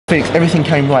Felix, everything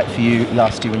came right for you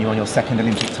last year when you won your second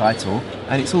Olympic title,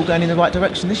 and it's all going in the right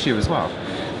direction this year as well.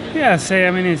 Yeah, it's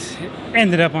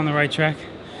ended up on the right track.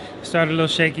 Started a little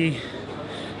shaky,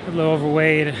 a little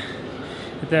overweight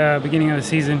at the beginning of the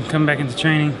season, coming back into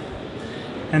training.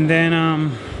 And then I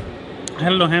had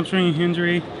a little hamstring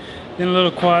injury, then a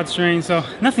little quad strain, so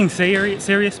nothing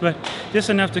serious, but just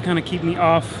enough to kind of keep me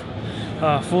off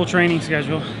full training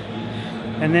schedule.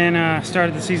 And then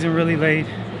started the season really late.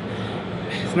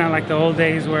 It's not like the old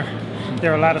days where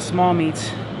there are a lot of small meets.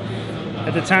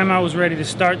 At the time I was ready to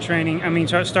start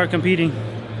start competing,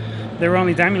 there were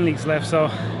only Diamond Leagues left, so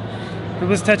it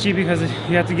was touchy because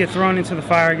you have to get thrown into the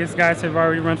fire against guys who have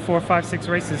already run 4, 5, 6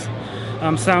 races.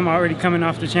 Some already coming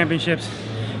off the championships.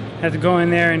 Had to go in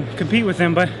there and compete with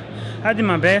them, but I did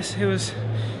my best. It was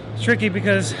tricky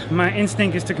because my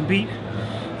instinct is to compete,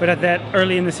 but at that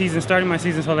early in the season, starting my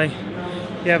season so late,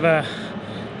 the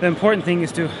important thing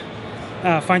is to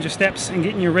find your steps and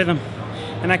get in your rhythm.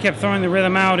 And I kept throwing the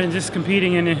rhythm out and just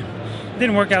competing, and it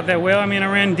didn't work out that well. I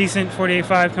ran decent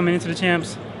 48.5 coming into the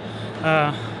champs.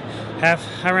 I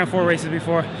ran 4 races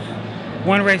before.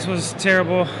 1 race was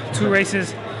terrible. 2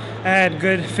 races I had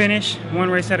good finish. 1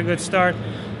 race had a good start.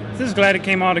 Just glad it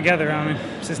came all together.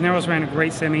 Cisneros ran a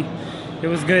great semi. It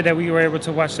was good that we were able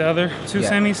to watch the other 2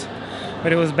 semis,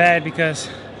 but it was bad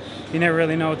because you never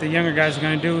really know what the younger guys are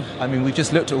going to do. We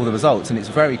just looked at all the results and it's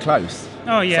very close.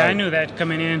 Oh yeah, I knew that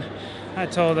coming in. I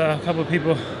told a couple of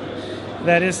people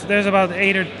that there's about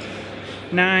 8 or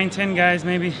 9, 10 guys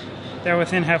maybe that are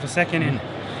within half a second, and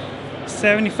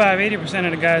 75–80%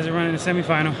 of the guys that run in the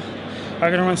semifinal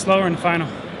are going to run slower in the final.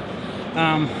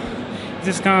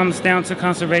 This comes down to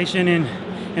conservation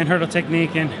and hurdle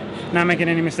technique and not making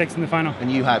any mistakes in the final.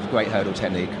 And you have great hurdle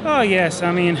technique. Oh yes,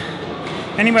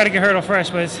 anybody can hurdle fresh,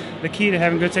 but the key to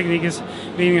having good technique is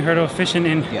being a hurdle efficient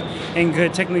and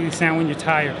good technically sound when you're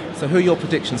tired. So who are your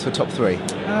predictions for top 3?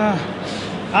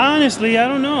 Honestly, I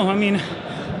don't know.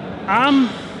 I'm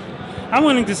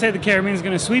willing to say the Caribbean is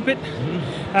going to sweep it.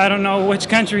 I don't know which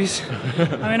countries.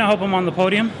 I hope I'm on the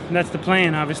podium. That's the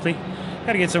plan, obviously.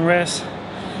 Got to get some rest.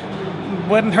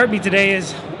 What hurt me today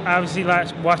is obviously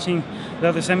watching the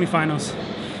other semifinals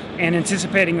and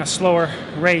anticipating a slower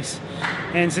race.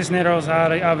 And Cisneros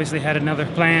obviously had another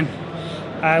plan.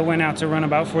 I went out to run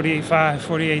about 48.5,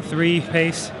 48.3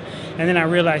 pace, and then I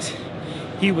realized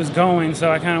he was going,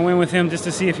 so I kind of went with him just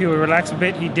to see if he would relax a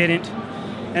bit. He didn't.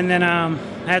 And then I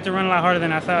had to run a lot harder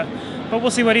than I thought. But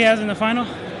we'll see what he has in the final.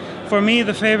 For me,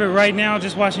 the favorite right now,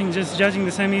 just judging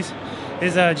the semis,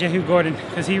 is Jehu Gordon,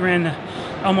 because he ran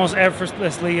almost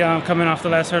effortlessly coming off the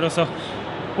last hurdle. So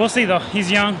we'll see, though. He's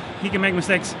young. He can make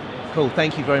mistakes. Cool.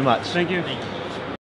 Thank you very much. Thank you.